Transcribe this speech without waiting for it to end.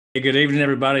Hey, good evening,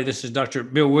 everybody. This is Dr.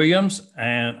 Bill Williams,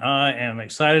 and I am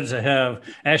excited to have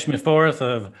Ash Mufareh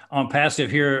of ONPASSIVE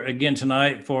here again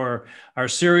tonight for our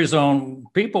series on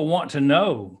people want to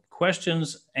know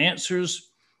questions,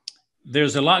 answers.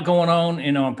 There's a lot going on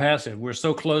in ONPASSIVE. We're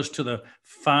so close to the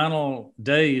final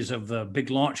days of the big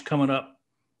launch coming up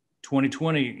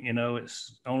 2020.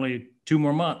 It's only 2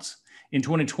 more months. In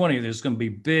 2020, there's going to be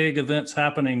big events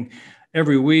happening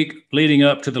every week leading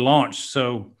up to the launch.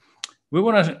 So we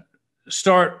want to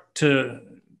start to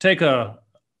take a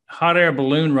hot air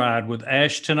balloon ride with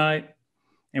Ash tonight.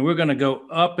 And we're going to go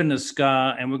up in the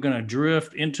sky and we're going to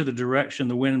drift into the direction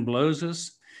the wind blows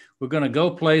us. We're going to go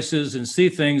places and see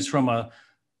things from a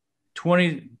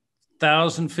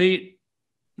 20,000 feet.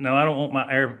 No, I don't want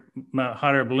my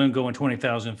hot air balloon going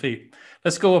 20,000 feet.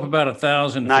 Let's go up about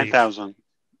 1,000 feet. 9,000.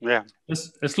 Yeah.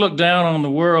 Let's look down on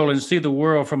the world and see the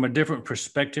world from a different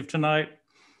perspective tonight.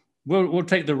 We'll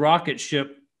take the rocket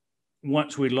ship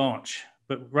once we launch,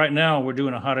 but right now we're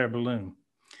doing a hot air balloon.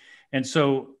 And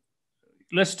so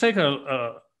let's take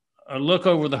a look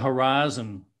over the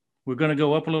horizon. We're going to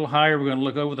go up a little higher. We're going to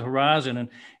look over the horizon.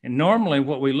 And normally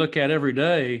what we look at every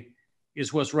day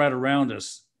is what's right around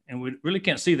us. And we really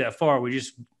can't see that far. We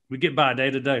get by day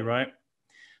to day, right?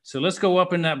 So let's go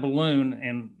up in that balloon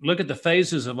and look at the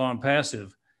phases of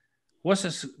ONPASSIVE. What's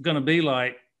this going to be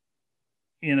like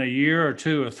in a year or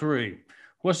two or three?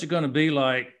 What's it going to be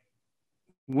like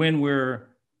when we're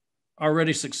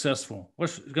already successful?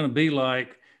 What's it going to be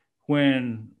like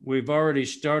when we've already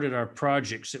started our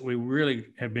projects that we really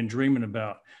have been dreaming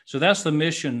about? So that's the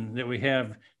mission that we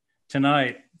have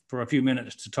tonight for a few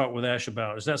minutes to talk with Ash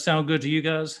about. Does that sound good to you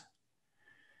guys?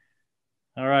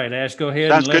 All right, Ash, go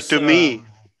ahead and Sounds good let's to me.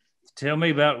 tell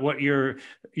me about what your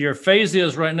phase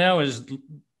is right now is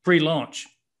pre-launch.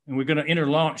 And we're going to enter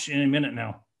launch in a minute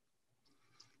now.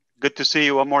 Good to see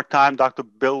you one more time, Dr.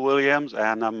 Bill Williams,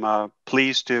 and I'm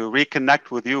pleased to reconnect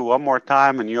with you one more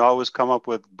time. And you always come up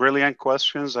with brilliant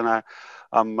questions, and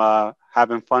I'm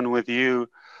having fun with you.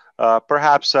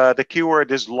 Perhaps the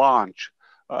keyword is launch.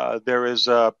 There is,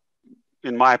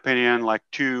 in my opinion, like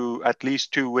at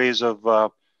least two ways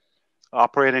of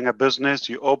operating a business.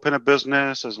 You open a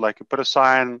business as like you put a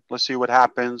sign, let's see what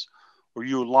happens, or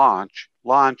you launch.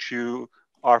 Launch, you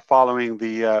are following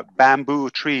the bamboo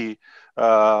tree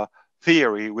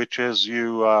theory, which is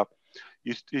you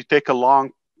take a long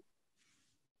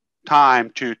time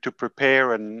to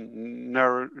prepare and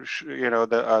nourish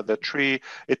the tree.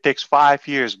 It takes 5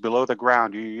 years below the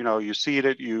ground. You seed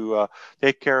it, you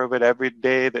take care of it every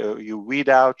day. You weed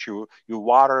out, you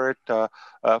water it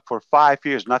for 5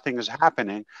 years. Nothing is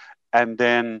happening, and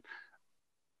then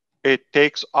it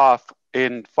takes off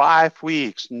in 5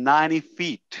 weeks, 90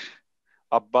 feet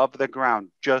above the ground,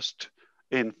 just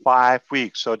in 5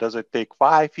 weeks. So does it take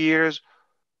 5 years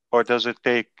or does it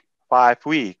take 5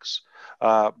 weeks?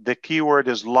 The keyword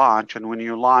is launch. And when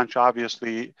you launch,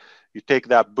 obviously, you take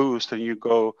that boost and you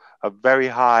go a very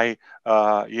high,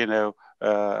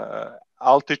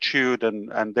 altitude,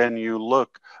 and then you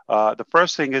look. The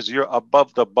first thing is you're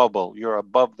above the bubble. You're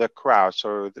above the crowd.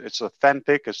 So it's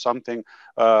authentic. It's something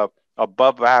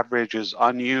above average, is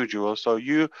unusual. So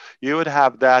you would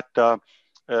have that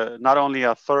not only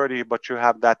authority, but you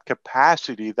have that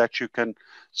capacity that you can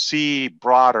see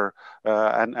broader,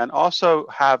 and also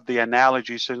have the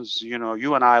analogy, since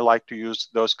you and I like to use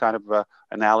those kind of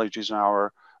analogies in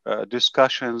our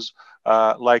discussions,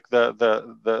 like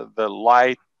the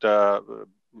light, on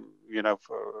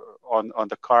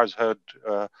the car's hood.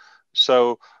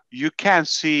 So you can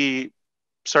see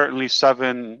certainly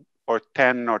 7 or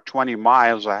 10 or 20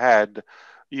 miles ahead.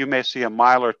 You may see a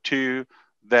mile or two.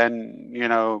 Then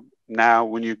now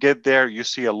when you get there, you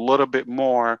see a little bit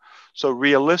more. So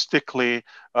realistically,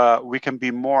 we can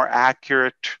be more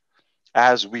accurate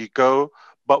as we go.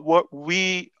 But what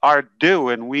we are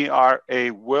doing, we are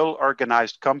a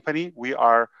well-organized company. We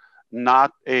are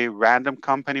not a random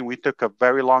company. We took a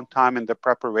very long time in the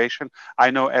preparation.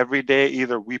 I know every day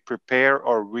either we prepare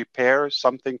or repair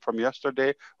something from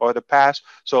yesterday or the past.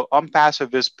 So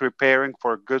ONPASSIVE is preparing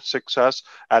for good success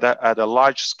at a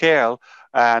large scale.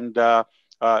 And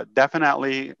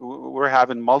definitely we're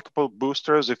having multiple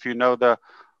boosters. If you know the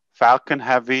Falcon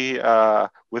Heavy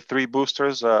with 3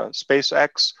 boosters,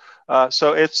 SpaceX.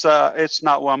 So it's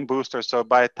not one booster. So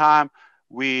by the time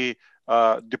we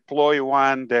deploy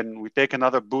one, then we take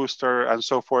another booster and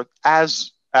so forth,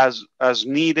 as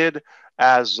needed,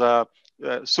 as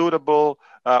suitable.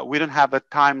 We don't have a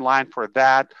timeline for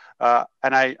that,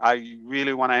 and I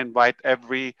really want to invite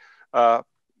every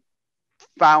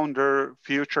founder,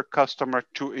 future customer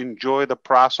to enjoy the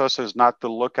process, is not to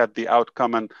look at the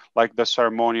outcome and like the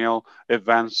ceremonial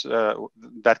events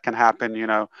that can happen,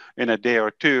 in a day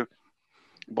or two,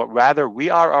 but rather we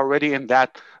are already in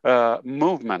that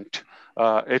movement.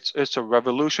 It's a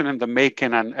revolution in the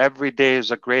making, and every day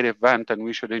is a great event, and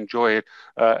we should enjoy it.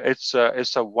 It's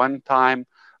a one-time,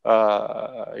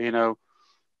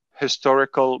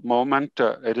 historical moment.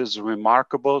 It is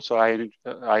remarkable, so I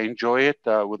enjoy it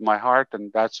with my heart,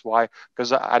 and that's why,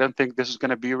 because I don't think this is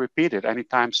going to be repeated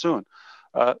anytime soon.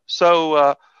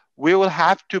 So we will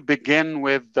have to begin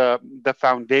with the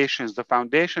foundations. The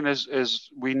foundation is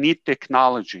we need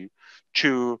technology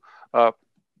to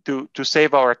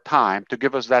save our time, to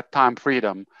give us that time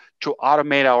freedom, to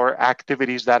automate our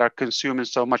activities that are consuming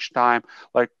so much time,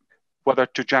 like whether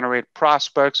to generate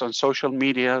prospects on social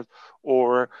media,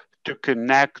 or to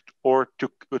connect, or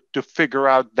to figure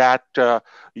out that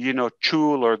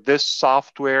tool or this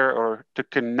software, or to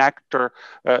connect, or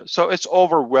so it's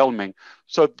overwhelming.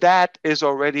 So that is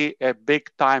already a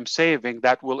big time saving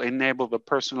that will enable the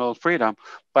personal freedom.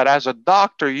 But as a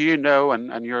doctor,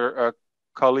 and your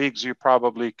colleagues, you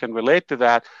probably can relate to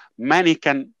that. Many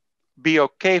can be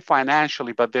okay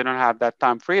financially, but they don't have that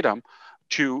time freedom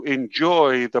to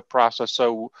enjoy the process.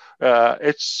 So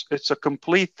it's a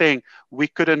complete thing. We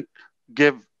couldn't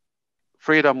give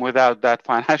freedom without that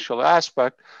financial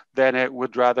aspect. Then it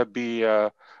would rather be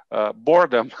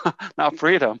boredom, not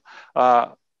freedom.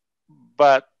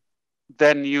 But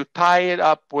then you tie it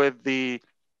up with the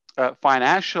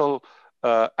financial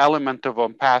element of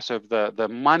ONPASSIVE, the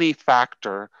money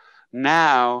factor.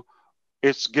 Now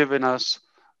it's given us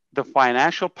the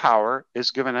financial power,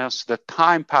 is giving us the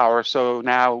time power. So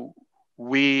now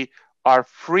we are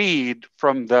freed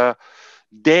from the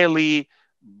daily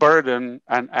burden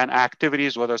and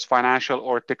activities, whether it's financial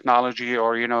or technology,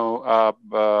 or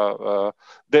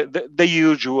the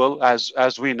usual,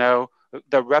 as we know,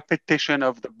 the repetition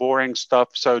of the boring stuff.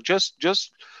 So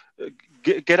just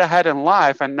get ahead in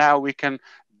life, and now we can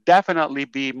definitely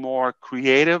be more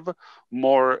creative,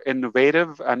 more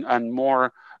innovative, and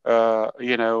more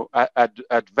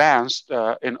advanced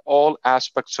in all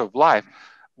aspects of life.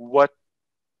 What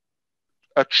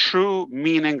a true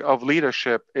meaning of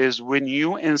leadership is when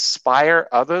you inspire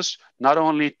others, not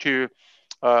only to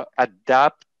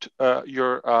adapt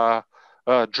your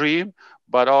dream,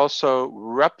 but also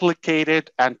replicate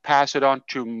it and pass it on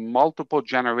to multiple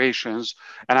generations.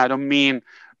 And I don't mean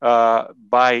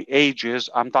by ages,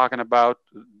 I'm talking about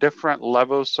different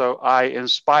levels. So I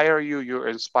inspire you, you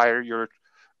inspire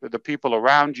the people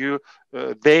around you,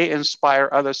 they inspire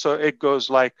others. So it goes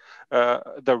like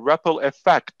the ripple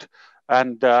effect.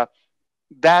 And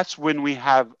that's when we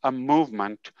have a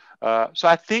movement. So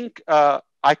I think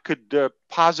I could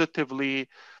positively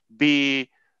be,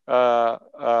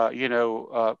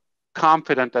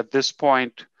 confident at this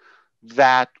point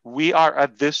that we are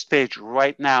at this stage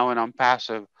right now in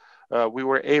ONPASSIVE. We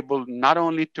were able not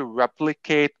only to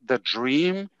replicate the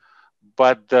dream,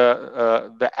 but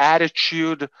the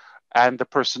attitude and the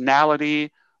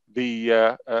personality,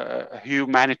 the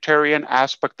humanitarian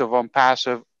aspect of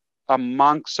ONPASSIVE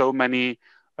among so many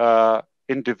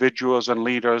individuals and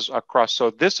leaders across. So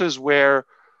this is where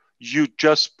you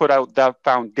just put out that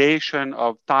foundation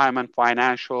of time and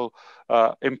financial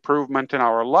improvement in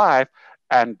our life,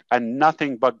 and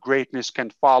nothing but greatness can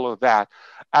follow that.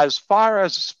 As far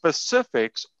as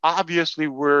specifics, obviously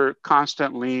we're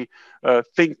constantly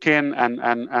thinking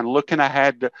and looking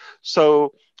ahead.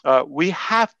 So we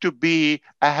have to be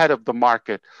ahead of the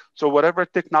market. So whatever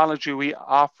technology we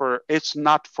offer, it's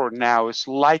not for now. It's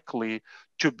likely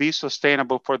to be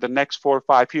sustainable for the next 4 or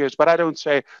 5 years. But I don't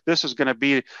say this is going to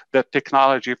be the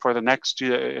technology for the next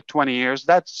 20 years.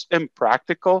 That's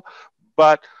impractical.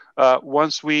 But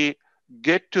once we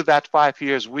get to that 5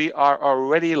 years, we are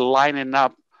already lining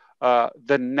up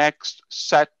the next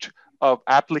set of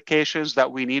applications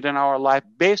that we need in our life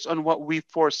based on what we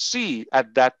foresee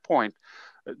at that point.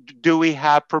 Do we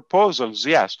have proposals?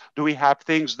 Yes. Do we have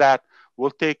things that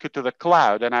will take it to the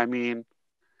cloud? And I mean,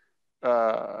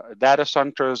 data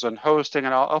centers and hosting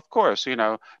and all, of course,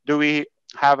 do we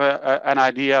have an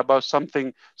idea about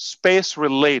something space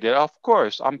related? Of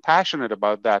course, I'm passionate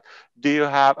about that.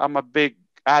 I'm a big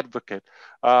advocate.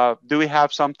 Do we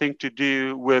have something to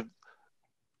do with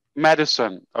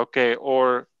medicine, okay,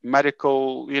 or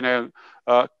medical,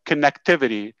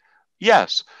 connectivity?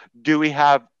 Yes. Do we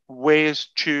have ways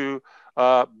to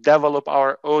develop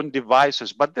our own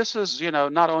devices? But this is,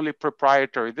 not only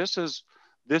proprietary. This is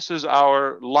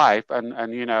our life, and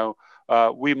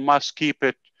we must keep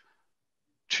it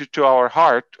to our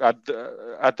heart at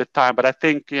the time. But I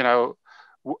think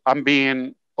I'm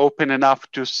being open enough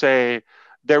to say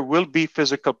there will be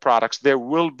physical products. There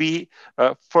will be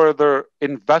further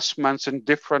investments in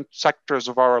different sectors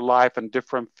of our life and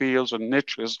different fields and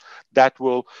niches that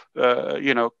will,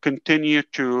 continue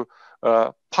to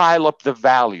pile up the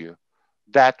value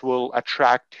that will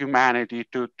attract humanity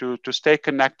to stay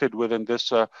connected within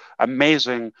this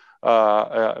amazing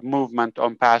movement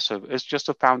on passive. It's just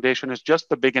a foundation. It's just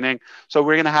the beginning. So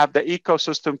we're going to have the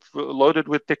ecosystem loaded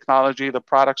with technology, the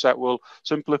products that will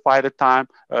simplify the time,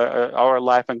 our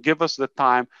life, and give us the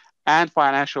time and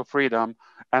financial freedom.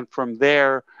 And from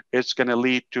there, it's going to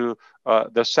lead to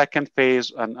the second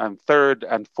phase and third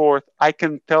and fourth. I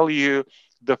can tell you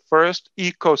the first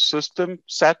ecosystem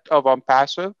set of on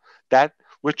passive, that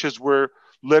which is we're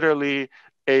literally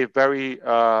a very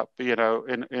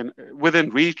in within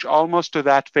reach almost to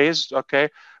that phase. Okay,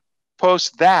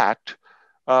 post that,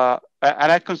 and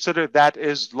I consider that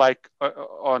is like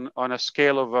on a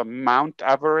scale of a Mount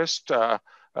Everest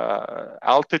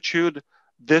altitude.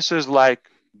 This is like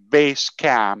base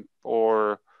camp,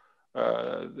 or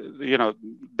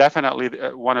definitely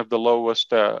one of the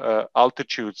lowest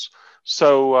altitudes.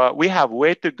 So we have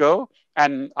way to go,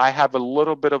 and I have a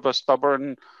little bit of a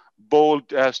stubborn,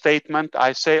 bold statement.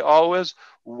 I say always,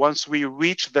 once we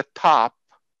reach the top,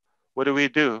 what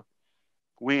do?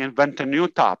 We invent a new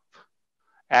top,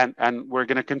 and we're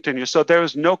going to continue. So there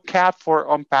is no cap for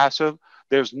ONPASSIVE.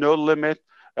 There's no limit.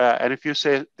 And if you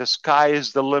say the sky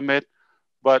is the limit,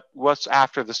 but what's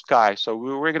after the sky? So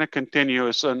we're going to continue.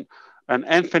 It's an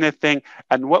infinite thing.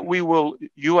 And what we will,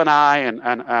 you and I and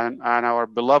our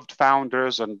beloved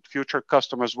founders and future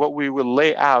customers, what we will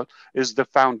lay out is the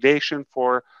foundation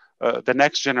for the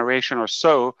next generation or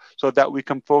so that we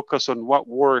can focus on what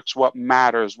works, what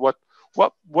matters, what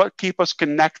keep us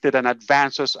connected and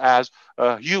advance us as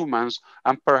humans.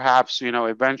 And perhaps,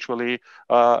 eventually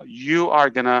you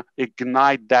are going to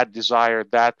ignite that desire,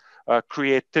 that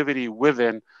creativity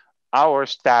within our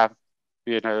staff.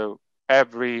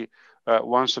 Every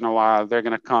once in a while, they're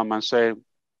going to come and say,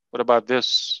 what about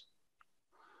this?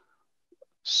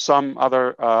 Some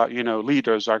other,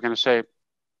 leaders are going to say,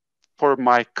 for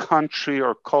my country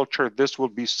or culture, this will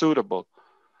be suitable.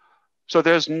 So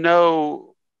there's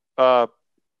no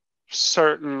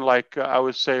certain, like I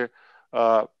would say,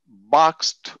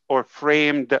 boxed or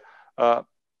framed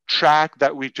track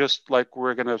that we just like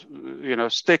we're gonna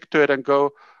stick to it and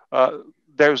go.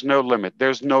 There's no limit.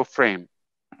 There's no frame.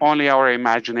 Only our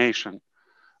imagination.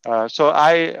 So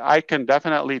I can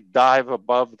definitely dive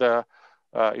above the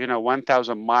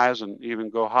 1,000 miles and even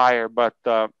go higher, but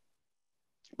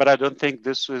I don't think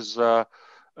this is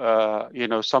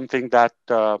something that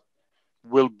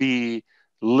will be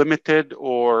limited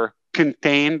or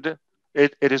contained.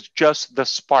 It is just the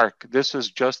spark. This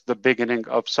is just the beginning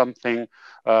of something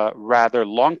rather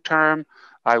long term.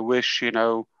 I wish it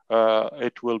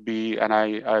will be, and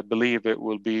I believe it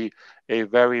will be a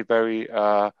very, very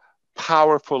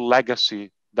powerful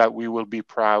legacy that we will be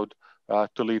proud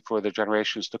to leave for the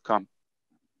generations to come.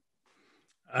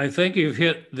 I think you've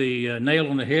hit the nail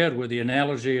on the head with the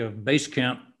analogy of base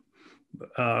camp.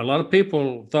 A lot of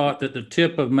people thought that the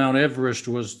tip of Mount Everest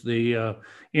was the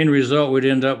end result. We'd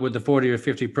end up with the 40 or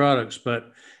 50 products,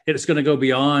 but it's going to go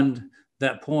beyond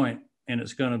that point, and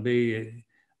it's going to be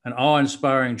an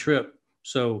awe-inspiring trip.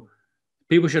 So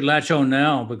people should latch on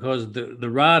now, because the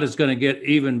ride is going to get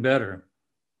even better.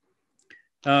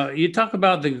 You talk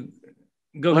about the...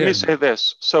 Go ahead. Let me say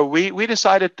this. So we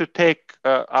decided to take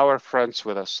our friends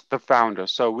with us, the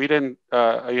founders. So we didn't,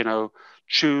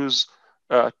 choose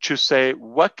to say,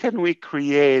 what can we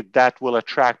create that will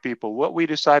attract people? What we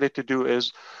decided to do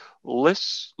is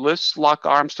let's lock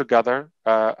arms together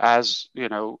as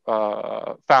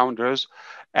founders,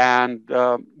 and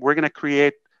we're going to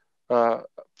create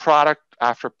product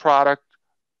after product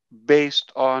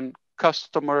based on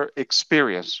customer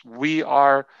experience. We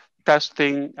are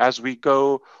testing as we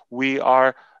go. We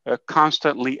are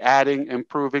constantly adding,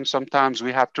 improving. Sometimes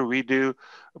we have to redo,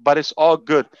 but it's all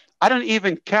good. I don't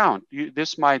even count.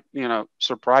 This might,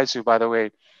 surprise you, by the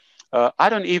way. I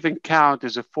don't even count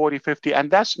as a 40, 50, and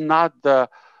that's not the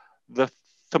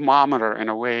thermometer in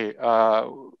a way.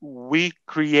 We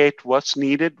create what's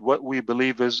needed, what we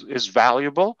believe is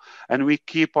valuable, and we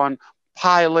keep on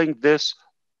piling this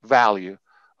value.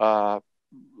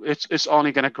 It's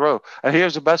only going to grow. And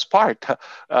here's the best part.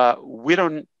 We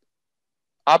don't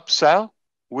upsell.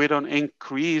 We don't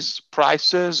increase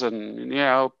prices and,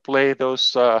 play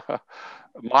those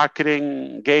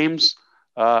marketing games.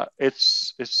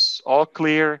 It's all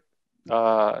clear.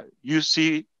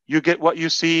 You get what you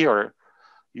see, or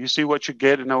you see what you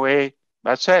get in a way.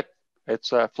 That's it.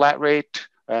 It's a flat rate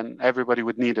and everybody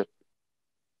would need it.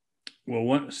 Well,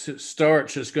 once it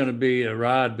starts, it's going to be a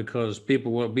ride because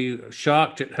people will be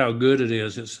shocked at how good it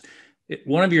is.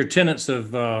 One of your tenets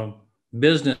of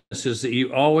business is that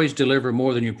you always deliver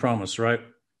more than you promise, right?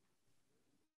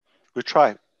 We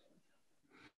try.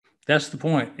 That's the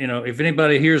point. If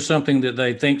anybody hears something that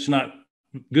they think's not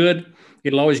good,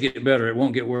 it'll always get better. It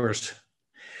won't get worse.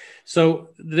 So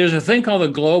there's a thing called the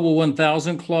Global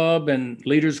 1000 Club and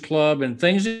Leaders Club and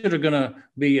things that are going to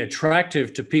be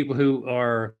attractive to people who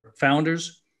are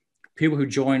founders, people who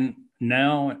join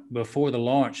now before the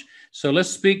launch. So let's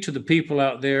speak to the people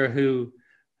out there who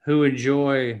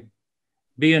enjoy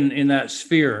being in that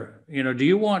sphere. Do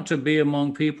you want to be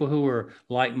among people who are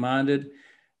like-minded?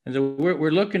 And so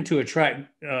we're looking to attract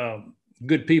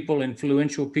good people,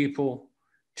 influential people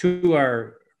to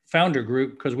our founder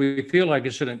group because we feel like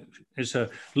it's a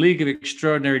league of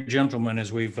extraordinary gentlemen,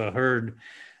 as we've heard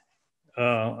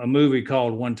a movie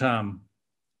called one time,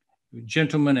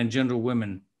 Gentlemen and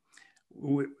Gentlewomen.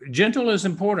 Gentle is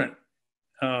important.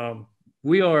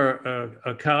 We are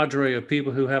a cadre of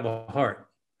people who have a heart.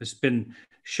 It's been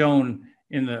shown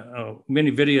in the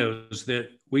many videos that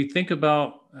we think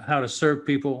about how to serve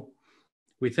people.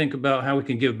 We think about how we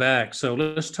can give back. So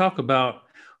let's talk about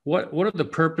what are the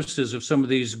purposes of some of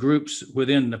these groups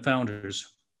within the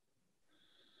founders?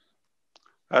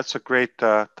 That's a great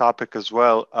topic as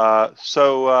well.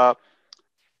 So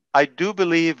I do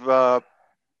believe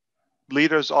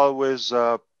leaders always,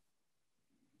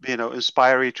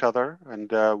 inspire each other,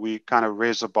 and we kind of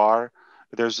raise the bar.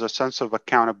 There's a sense of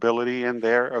accountability in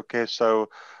there. Okay, so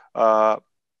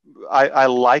I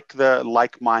like the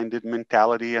like-minded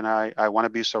mentality, and I want to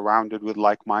be surrounded with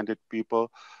like-minded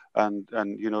people, and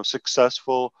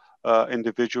successful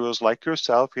individuals like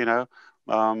yourself. We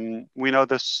know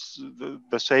this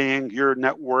the saying, your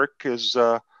network is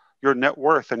your net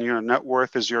worth, and your net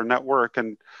worth is your network.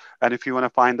 And if you want to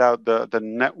find out the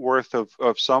net worth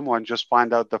of someone, just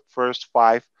find out the first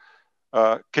 5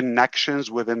 connections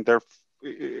within their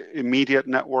immediate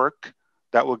network.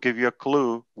 That will give you a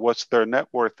clue what's their net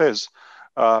worth is.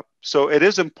 So it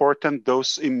is important,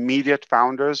 those immediate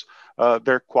founders,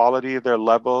 their quality, their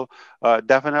level,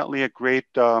 definitely a great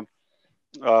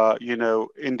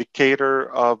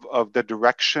indicator of the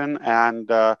direction and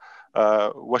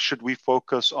what should we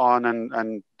focus on,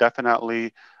 and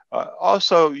definitely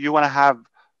also you want to have,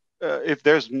 if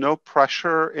there's no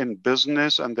pressure in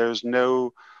business and there's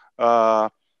no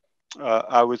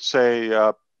I would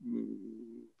say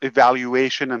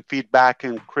evaluation and feedback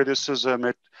and criticism,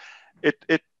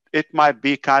 it might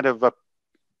be kind of a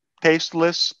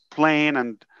tasteless, plain,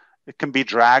 and it can be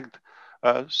dragged.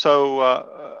 So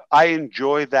I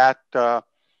enjoy that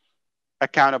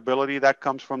accountability that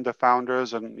comes from the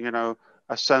founders, and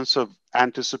a sense of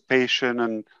anticipation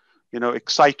and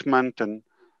excitement and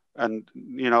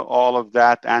all of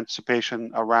that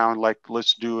anticipation around, like,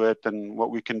 let's do it and what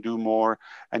we can do more.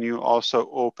 And you also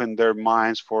open their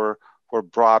minds for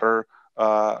broader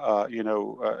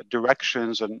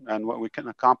directions and what we can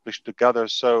accomplish together.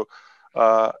 So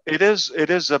it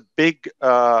is a big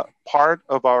part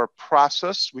of our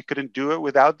process. We couldn't do it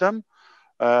without them,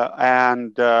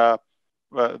 and the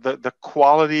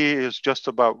quality is just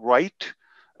about right.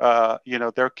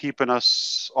 They're keeping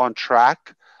us on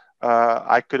track.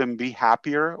 I couldn't be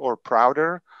happier or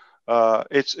prouder.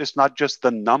 It's not just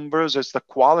the numbers; it's the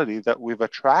quality that we've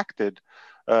attracted.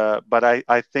 But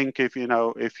I think if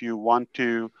you want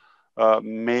to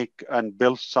make and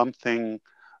build something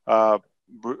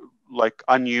like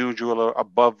unusual or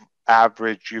above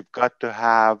average, you've got to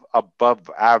have above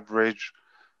average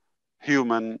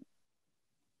human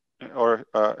or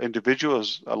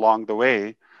individuals along the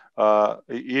way.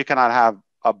 You cannot have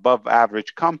above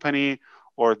average company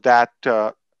or that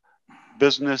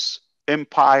business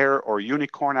empire or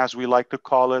unicorn, as we like to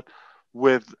call it,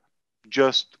 with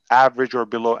just average or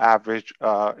below average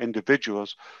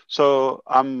individuals. So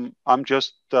I'm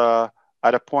just at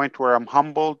a point where I'm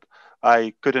humbled.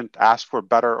 I couldn't ask for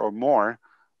better or more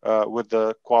with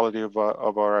the quality of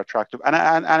our attractive. And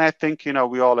I think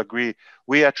we all agree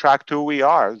we attract who we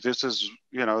are. This is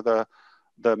the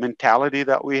mentality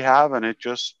that we have, and it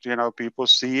just people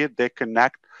see it, they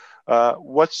connect.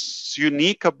 What's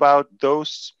unique about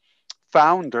those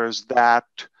founders that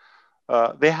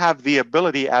they have the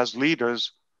ability as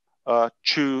leaders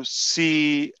to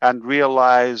see and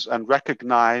realize and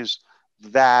recognize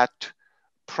that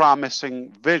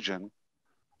promising vision.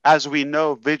 As we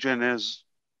know, vision is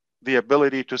the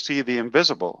ability to see the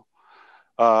invisible.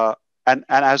 And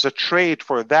as a trade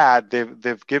for that,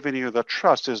 they've given you the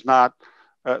trust is not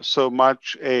so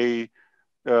much a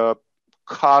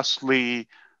costly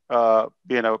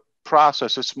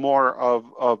process. It's more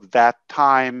of that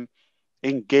time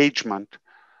engagement.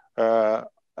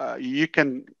 You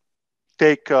can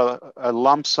take a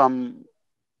lump sum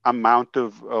amount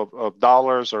of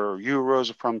dollars or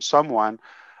euros from someone.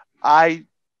 I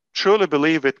truly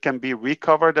believe it can be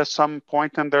recovered at some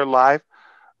point in their life.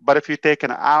 But if you take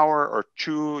an hour or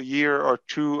 2 year or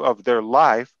two of their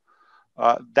life,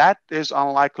 that is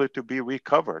unlikely to be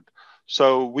recovered.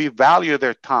 So we value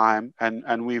their time,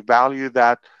 and we value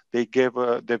that they've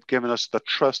given us the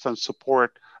trust and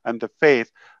support and the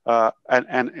faith,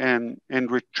 and in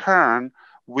return,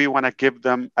 we want to give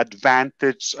them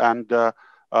advantage and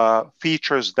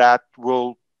features that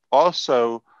will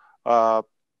also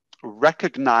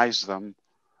recognize them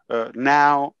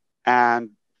now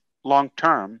and long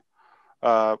term,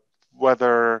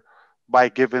 whether by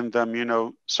giving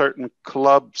them, certain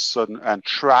clubs and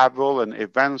travel and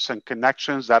events and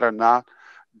connections that are not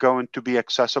going to be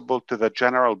accessible to the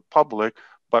general public,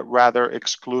 but rather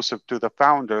exclusive to the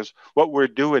founders. What we're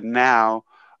doing now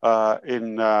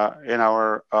in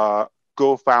our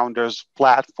GoFounders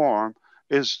platform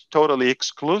is totally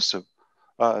exclusive.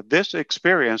 This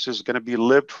experience is going to be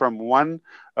lived from one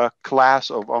class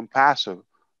of ONPASSIVE,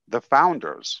 the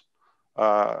founders.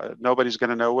 Nobody's going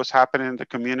to know what's happening in the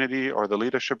community or the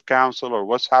leadership council or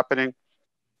what's happening.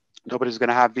 Nobody's going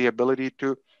to have the ability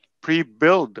to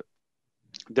pre-build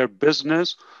their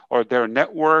business or their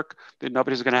network.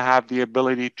 Nobody's going to have the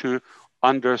ability to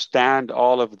understand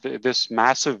all of this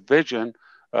massive vision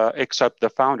except the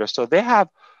founder. So they have,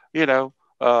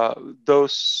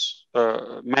 those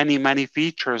many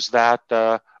features that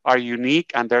are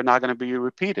unique, and they're not going to be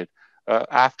repeated.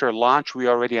 After launch, we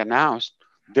already announced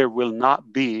there will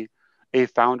not be a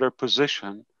founder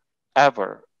position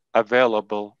ever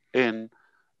available in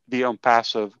the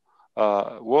ONPASSIVE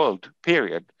world,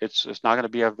 period. It's not going to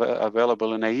be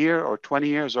available in a year or 20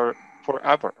 years or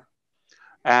forever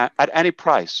at any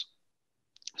price.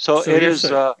 So it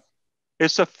is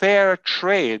it's a fair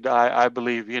trade, I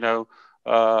believe.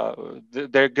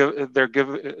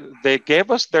 They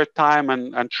gave us their time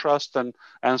and trust and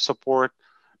support.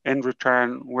 In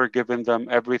return, we're giving them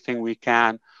everything we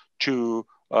can to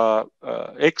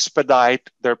expedite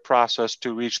their process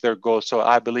to reach their goals. So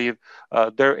I believe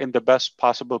they're in the best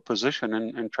possible position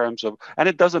in terms of, and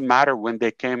it doesn't matter when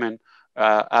they came in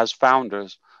as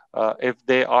founders. If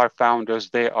they are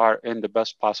founders, they are in the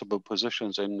best possible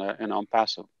positions in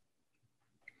ONPASSIVE.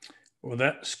 Well,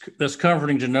 that's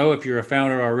comforting to know if you're a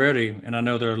founder already. And I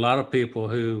know there are a lot of people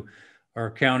who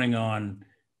are counting on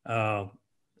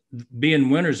being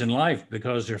winners in life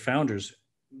because they're founders.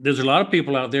 There's a lot of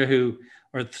people out there who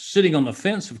are sitting on the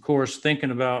fence, of course, thinking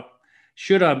about,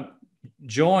 should I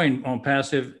join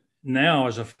ONPASSIVE now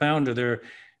as a founder?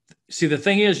 See, the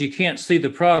thing is, you can't see the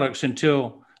products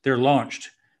until they're launched.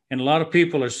 And a lot of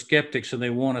people are skeptics, and they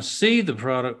want to see the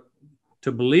product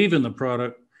to believe in the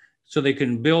product so they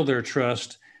can build their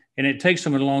trust. And it takes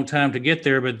them a long time to get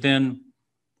there. But then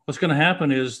what's going to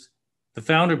happen is the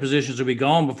founder positions will be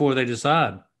gone before they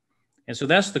decide. And so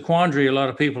that's the quandary a lot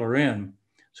of people are in.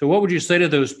 So what would you say to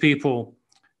those people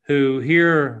who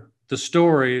hear the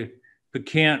story but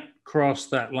can't cross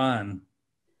that line?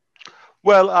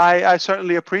 Well, I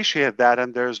certainly appreciate that,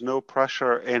 and there's no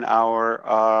pressure in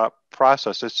our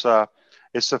process. It's a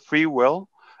free will,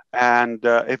 and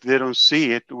if they don't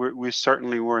see it, we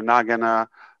certainly were not gonna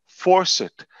force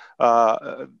it.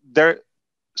 They're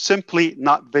simply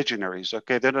not visionaries.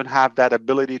 Okay, they don't have that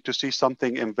ability to see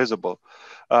something invisible.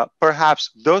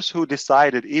 Perhaps those who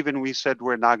decided, even we said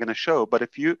we're not going to show, but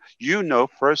if you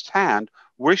firsthand,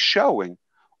 we're showing.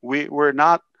 We're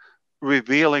not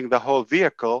revealing the whole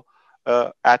vehicle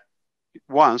at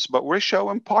once, but we're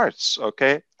showing parts,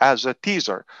 okay, as a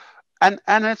teaser. And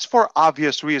it's for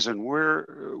obvious reason.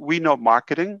 We know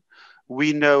marketing,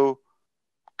 we know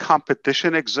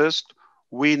competition exists,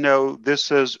 we know this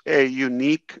is a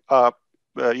unique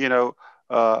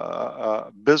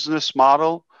business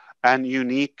model and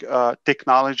unique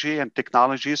technology and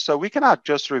technologies. So we cannot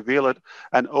just reveal it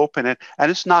and open it,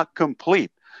 and it's not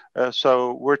complete.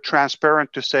 So we're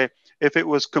transparent to say, if it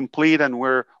was complete and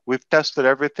we've tested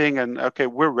everything and okay,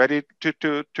 we're ready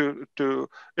to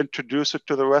introduce it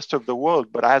to the rest of the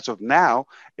world. But as of now,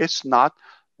 it's not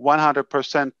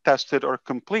 100% tested or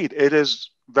complete. It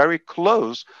is very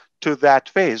close to that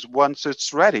phase. Once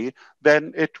it's ready,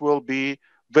 then it will be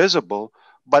visible.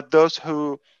 But those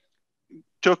who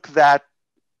took that,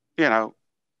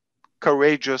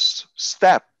 courageous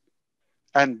step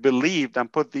and believed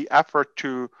and put the effort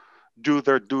to do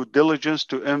their due diligence,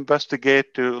 to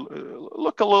investigate, to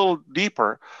look a little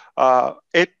deeper,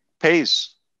 it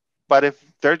pays. But if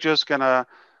they're just gonna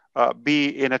be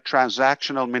in a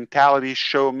transactional mentality,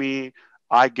 show me,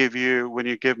 I give you, when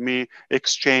you give me,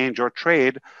 exchange or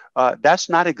trade. That's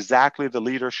not exactly the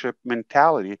leadership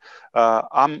mentality.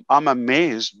 I'm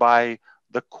amazed by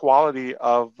the quality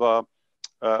of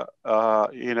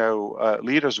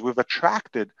leaders we've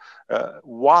attracted.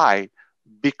 Why?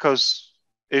 Because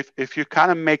if you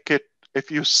kind of make it, if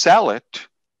you sell it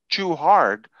too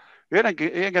hard, you're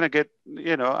gonna get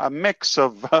a mix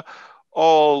of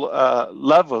all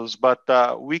levels.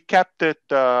 But we kept it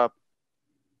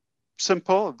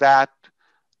simple, that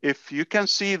if you can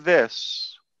see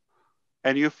this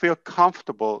and you feel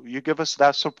comfortable, you give us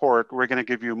that support, we're going to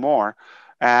give you more.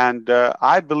 And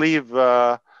I believe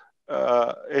it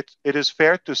is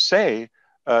fair to say,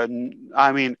 I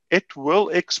mean, it will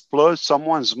explode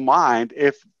someone's mind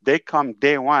if they come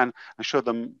day one and show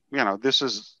them, this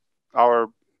is our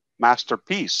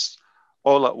masterpiece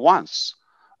all at once.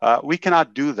 We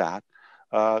cannot do that.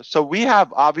 So we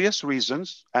have obvious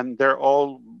reasons, and they're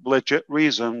all legit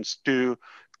reasons to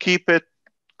keep it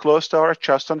close to our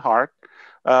chest and heart.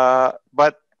 But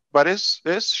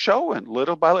it's showing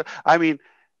little by little. I mean,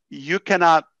 you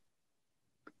cannot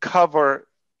cover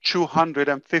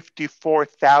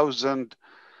 254,000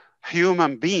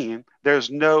 human being. There's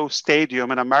no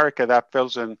stadium in America that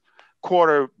fills in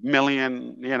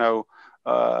 250,000,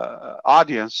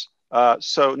 audience.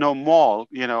 So no mall,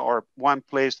 or one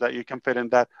place that you can fit in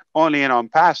that only in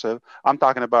ONPASSIVE. I'm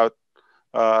talking about,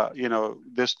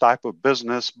 this type of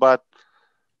business. But,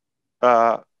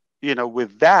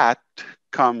 with that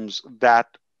comes that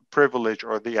privilege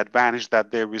or the advantage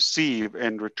that they receive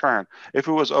in return. If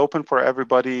it was open for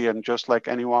everybody and just like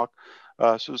any walk,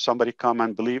 so somebody come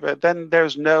and believe it, then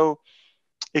there's no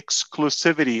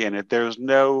exclusivity in it. There's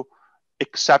no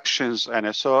exceptions in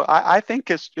it. So I think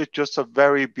it's just a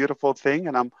very beautiful thing,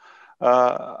 and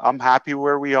I'm happy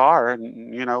where we are.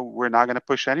 And we're not going to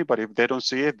push anybody. If they don't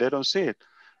see it, they don't see it.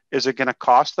 Is it going to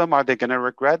cost them? Are they going to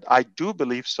regret? I do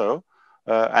believe so,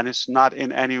 and it's not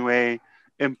in any way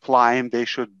implying they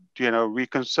should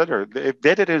reconsider. If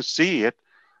they didn't see it,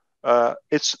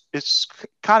 it's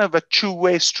kind of a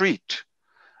two-way street.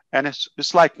 And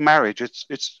it's like marriage.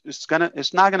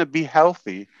 It's not gonna be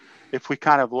healthy if we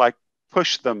kind of like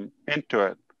push them into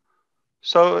it.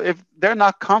 So if they're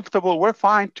not comfortable, we're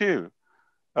fine too.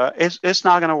 It's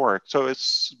not gonna work. So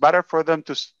it's better for them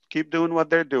to keep doing what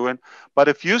they're doing. But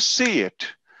if you see it,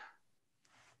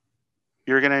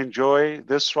 you're gonna enjoy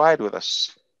this ride with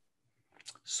us.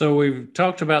 So we've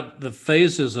talked about the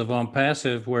phases of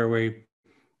ONPASSIVE, where we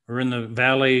are in the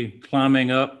valley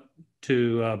climbing up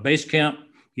to base camp.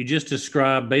 You just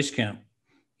described base camp.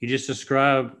 You just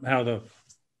described how the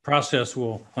process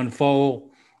will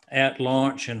unfold at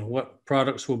launch and what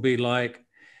products will be like.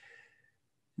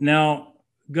 Now,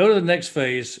 go to the next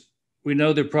phase. We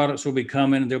know the products will be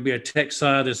coming. There'll be a tech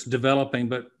side that's developing,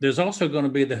 but there's also going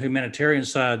to be the humanitarian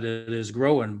side that is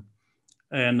growing.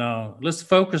 And let's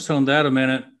focus on that a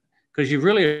minute, because you've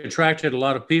really attracted a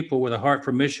lot of people with a heart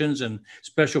for missions and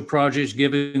special projects,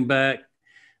 giving back,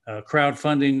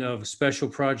 crowdfunding of special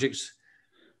projects.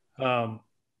 How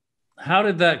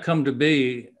did that come to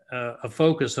be a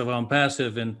focus of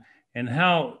ONPASSIVE, and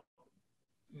how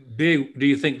big do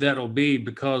you think that'll be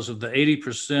because of the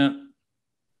 80%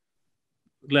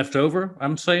 left over?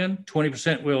 I'm saying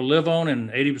 20% we'll live on and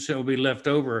 80% will be left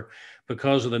over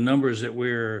because of the numbers that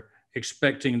we're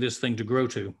expecting this thing to grow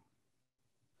to.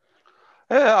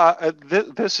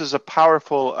 This is a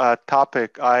powerful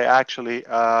topic.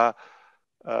 I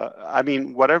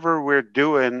mean, whatever we're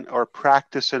doing or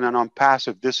practicing on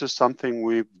ONPASSIVE, this is something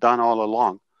we've done all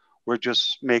along. We're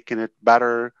just making it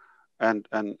better and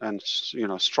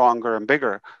stronger and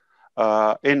bigger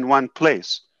in one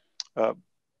place,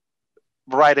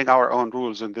 writing our own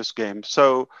rules in this game.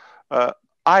 So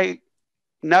I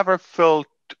never felt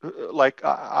like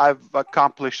I've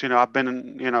accomplished, I've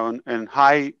been, in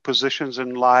high positions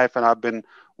in life, and I've been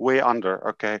way under,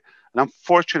 okay? And I'm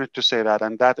fortunate to say that,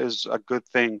 and that is a good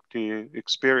thing to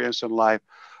experience in life.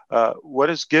 What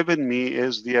is given me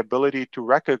is the ability to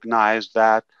recognize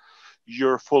that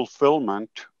your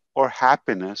fulfillment or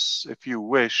happiness, if you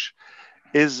wish,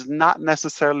 is not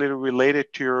necessarily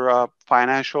related to your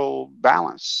financial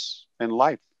balance in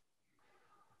life.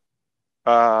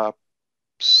 But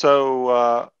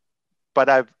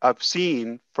I've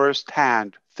seen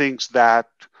firsthand things that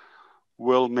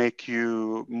will make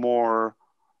you more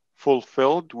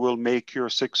fulfilled, will make your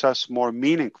success more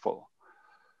meaningful.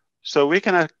 So we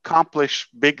can accomplish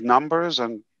big numbers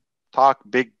and talk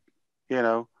big,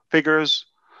 figures,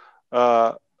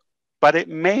 but it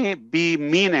may be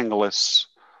meaningless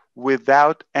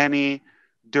without any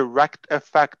direct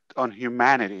effect on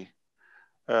humanity.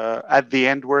 At the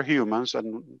end, we're humans,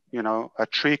 and a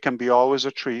tree can be always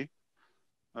a tree,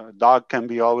 a dog can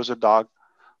be always a dog,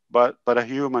 but a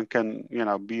human can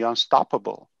be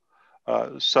unstoppable.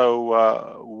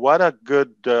 So what a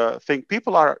good thing.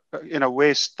 People are in a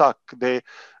way stuck.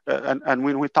 And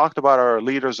when we talked about our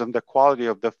leaders and the quality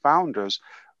of the founders,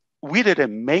 we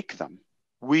didn't make them.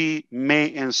 We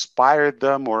may inspire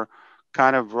them or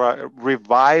kind of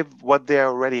revive what they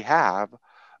already have.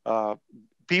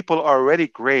 People are already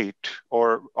great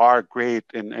or are great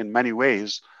in many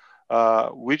ways.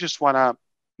 We just want to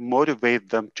motivate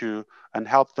them to and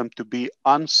help them to be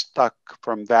unstuck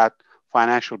from that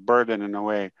financial burden in a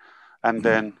way, and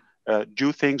then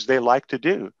do things they like to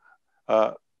do.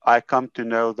 I come to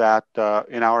know that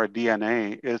in our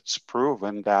DNA, it's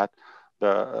proven that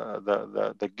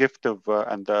the gift of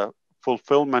and the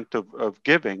fulfillment of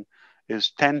giving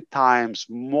is 10 times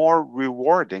more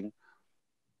rewarding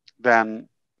than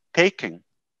taking.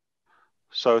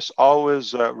 So it's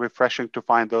always refreshing to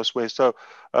find those ways. So,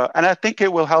 and I think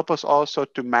it will help us also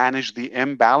to manage the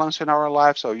imbalance in our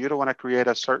life. So you don't want to create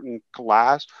a certain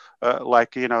class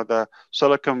like, the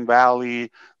Silicon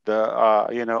Valley, the,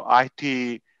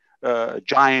 IT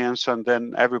giants, and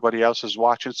then everybody else is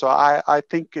watching. So I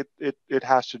think it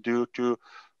has to do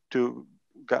to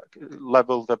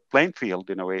level the playing field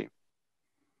in a way.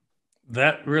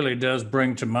 That really does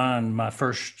bring to mind my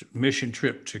first mission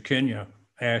trip to Kenya,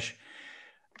 Ash.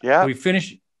 Yeah. We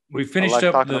finished I like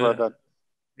up talking about that.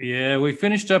 Yeah, we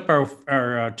finished up our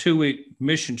 2-week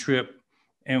mission trip,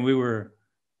 and we were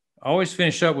always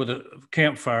finished up with a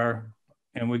campfire,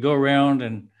 and we go around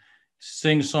and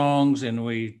sing songs, and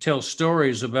we tell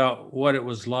stories about what it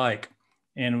was like.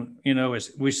 And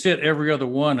we sit every other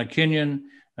one, a Kenyan,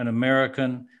 an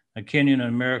American, a Kenyan, an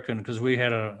American, because we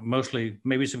had mostly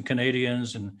maybe some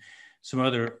Canadians and some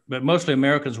other, but mostly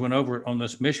Americans went over on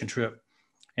this mission trip.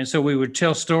 And so we would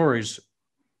tell stories,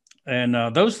 and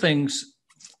those things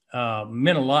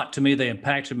meant a lot to me. They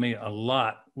impacted me a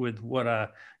lot with what I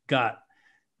got.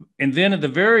 And then at the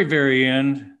very, very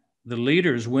end, the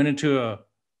leaders went into a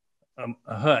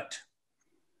hut,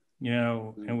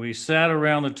 and we sat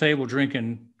around the table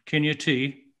drinking Kenya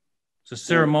tea. It's a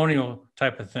ceremonial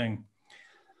type of thing.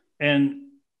 And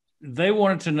they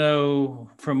wanted to know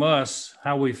from us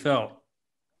how we felt.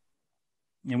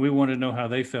 And we wanted to know how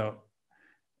they felt.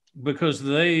 Because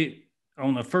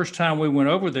on the first time we went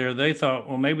over there, they thought,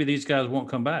 well, maybe these guys won't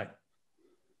come back.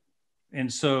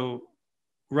 And so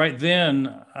right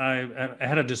then, I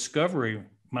had a discovery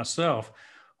myself.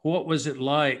 What was it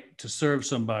like to serve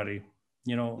somebody?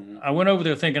 I went over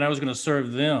there thinking I was going to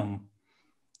serve them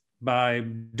by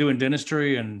doing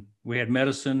dentistry, and we had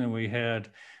medicine, and we had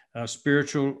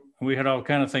spiritual, and we had all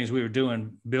kinds of things we were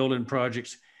doing, building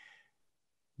projects.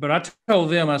 But I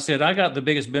told them, I said, I got the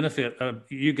biggest benefit of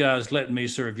you guys letting me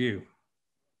serve you.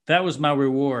 That was my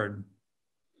reward.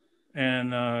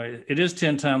 And it is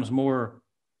 10 times more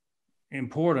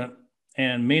important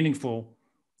and meaningful.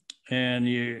 And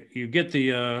you get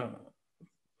the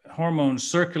hormones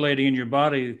circulating in your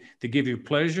body to give you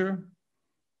pleasure.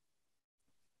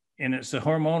 And it's a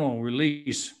hormonal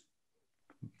release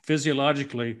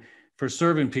physiologically for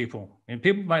serving people. And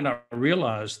people might not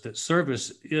realize that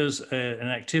service is an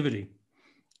activity.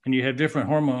 And you have different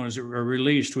hormones that are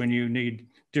released when you need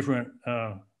different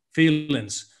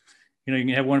feelings. You can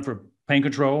have one for pain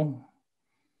control,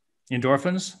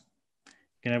 endorphins.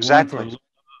 You can have one for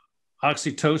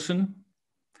oxytocin,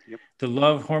 the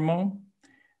love hormone,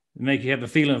 make you have the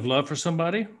feeling of love for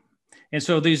somebody. And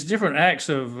so these different acts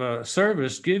of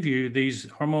service give you these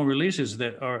hormone releases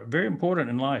that are very important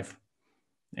in life.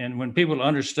 And when people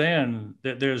understand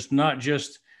that there's not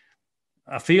just,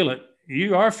 I feel it,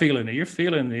 you are feeling it, you're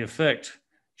feeling the effect,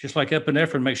 just like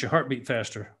epinephrine makes your heart beat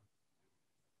faster.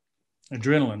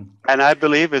 Adrenaline. And I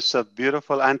believe it's a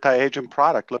beautiful anti-aging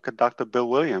product. Look at Dr. Bill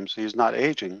Williams. He's not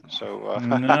aging. So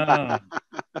no.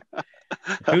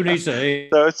 Who needs to age?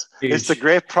 So it's a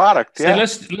great product. Yeah.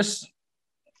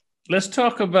 Let's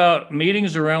talk about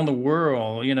meetings around the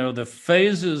world. The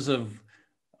phases of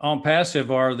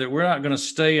ONPASSIVE are that we're not going to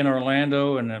stay in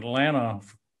Orlando and Atlanta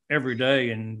every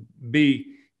day and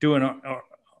be doing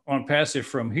ONPASSIVE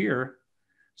from here.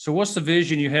 So what's the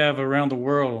vision you have around the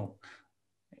world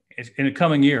in the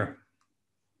coming year?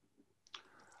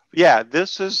 Yeah,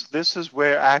 this is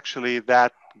where actually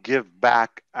that give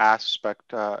back aspect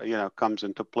comes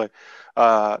into play.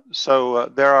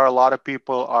 So there are a lot of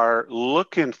people are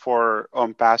looking for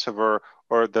ONPASSIVE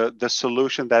or the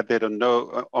solution that they don't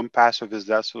know ONPASSIVE is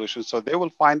that solution. So they will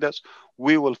find us,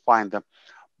 we will find them.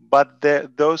 But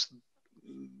those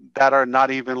that are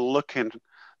not even looking,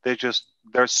 they just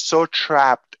they're so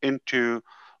trapped into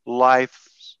life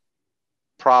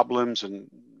problems and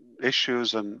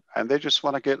issues, and they just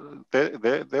want to get,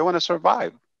 they want to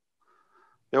survive.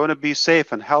 They want to be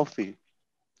safe and healthy,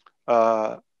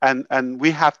 and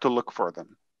we have to look for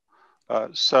them.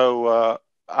 So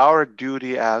our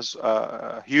duty as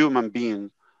a human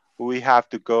being, we have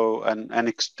to go and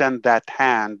extend that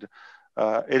hand.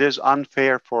 It is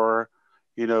unfair for,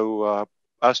 you know,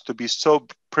 us to be so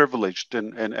privileged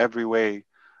in every way,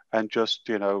 and just,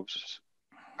 you know,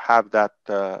 have that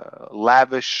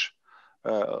lavish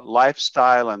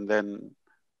lifestyle, and then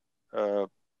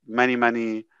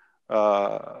many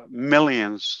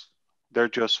millions, they're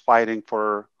just fighting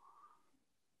for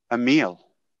a meal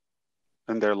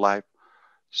in their life.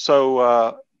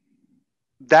 So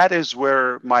that is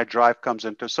where my drive comes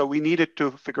into. So we needed to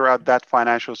figure out that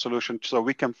financial solution so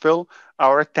we can fill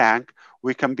our tank.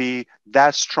 We can be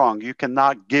that strong. You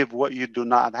cannot give what you do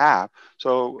not have.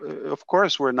 So of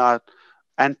course we're not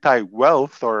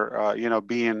anti-wealth, or you know,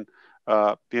 being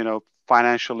you know,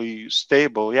 financially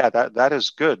stable. Yeah, that is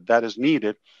good. That is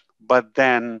needed. But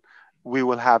then we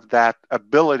will have that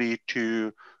ability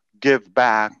to give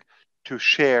back, to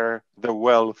share the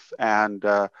wealth, and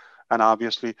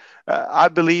obviously, I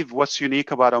believe what's unique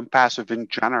about ONPASSIVE in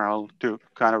general, to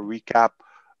kind of recap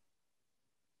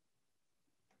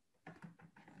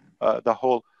the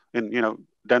whole, in, you know,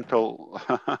 dental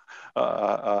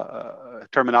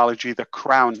terminology, the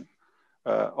crown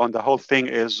on the whole thing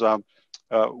is,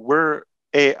 we're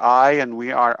AI and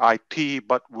we are IT,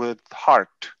 but with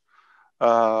heart,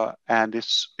 and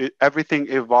everything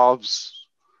evolves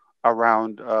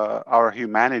around our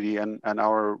humanity and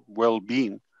our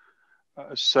well-being.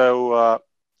 So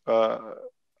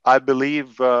I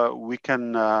believe we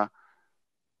can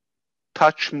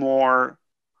touch more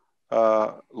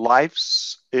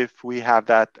lives if we have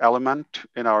that element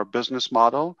in our business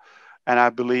model. And I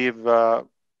believe,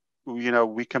 you know,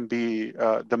 we can be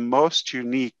the most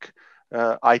unique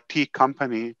IT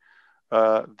company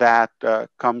that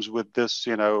comes with this,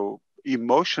 you know,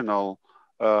 emotional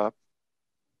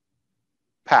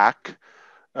pack,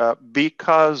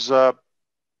 because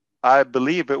I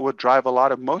believe it would drive a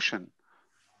lot of motion.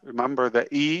 Remember, the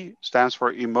E stands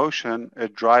for emotion.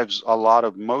 It drives a lot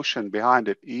of motion behind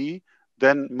it. E,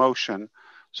 then motion.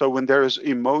 So when there is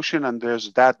emotion and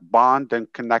there's that bond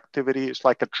and connectivity, it's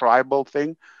like a tribal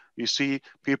thing. You see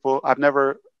people, I've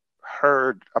never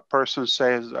heard a person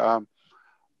say,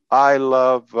 I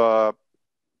love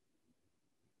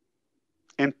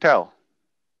Intel,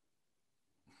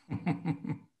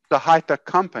 the high-tech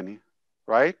company,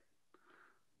 right?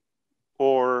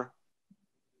 Or,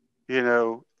 you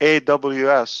know,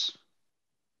 AWS,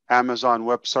 Amazon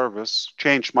Web Service,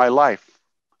 changed my life.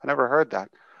 I never heard that.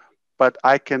 But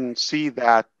I can see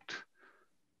that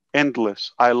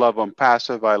endless. I love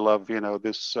ONPASSIVE. I love, you know,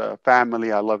 this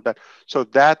family. I love that. So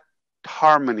that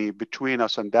harmony between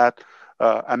us and that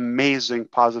amazing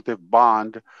positive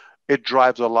bond, it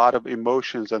drives a lot of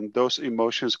emotions, and those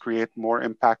emotions create more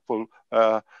impactful,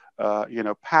 you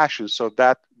know, passion. So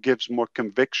that gives more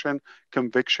conviction.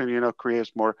 Conviction, you know,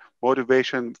 creates more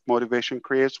motivation. Motivation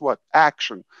creates what?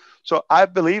 Action. So I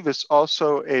believe it's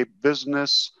also a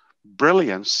business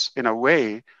brilliance in a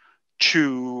way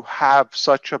to have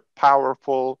such a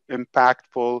powerful,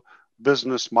 impactful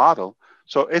business model.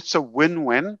 So it's a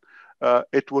win-win.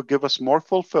 It will give us more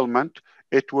fulfillment.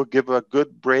 It will give a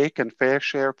good break and fair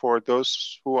share for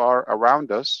those who are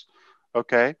around us,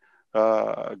 okay,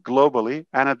 globally.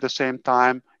 And at the same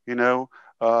time, you know,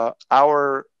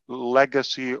 our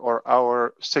legacy or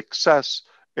our success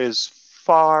is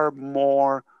far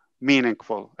more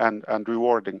meaningful and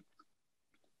rewarding.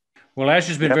 Well, Ash,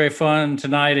 has been Yep. very fun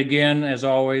tonight again, as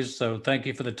always. So thank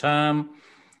you for the time.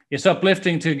 It's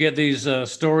uplifting to get these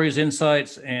stories,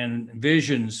 insights, and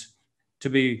visions to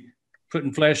be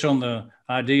putting flesh on the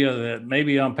idea that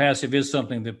maybe ONPASSIVE is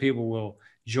something that people will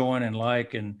join and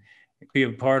like and be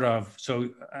a part of. So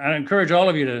I encourage all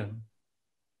of you to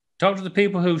talk to the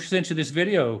people who sent you this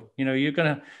video. You know, you're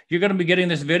gonna be getting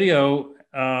this video,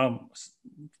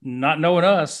 not knowing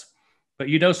us, but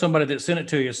you know somebody that sent it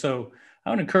to you. So I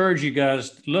would encourage you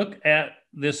guys to look at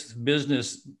this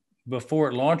business before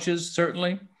it launches,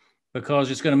 certainly, because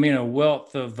it's going to mean a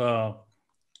wealth of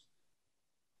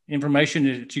information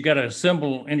that you got to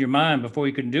assemble in your mind before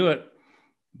you can do it.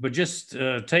 But just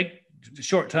take a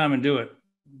short time and do it.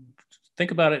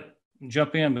 Think about it and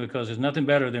jump in, because there's nothing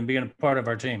better than being a part of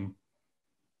our team.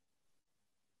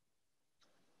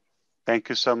 Thank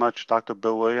you so much, Dr.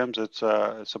 Bill Williams. It's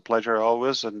a pleasure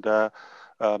always. And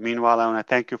meanwhile, I want to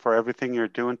thank you for everything you're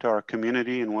doing to our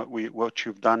community and what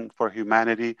you've done for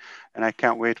humanity. And I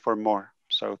can't wait for more.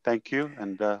 So thank you,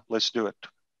 and let's do it.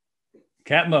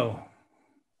 CATMO.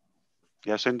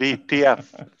 Yes, indeed.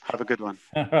 TF. Have a good one.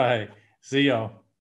 All right. See y'all.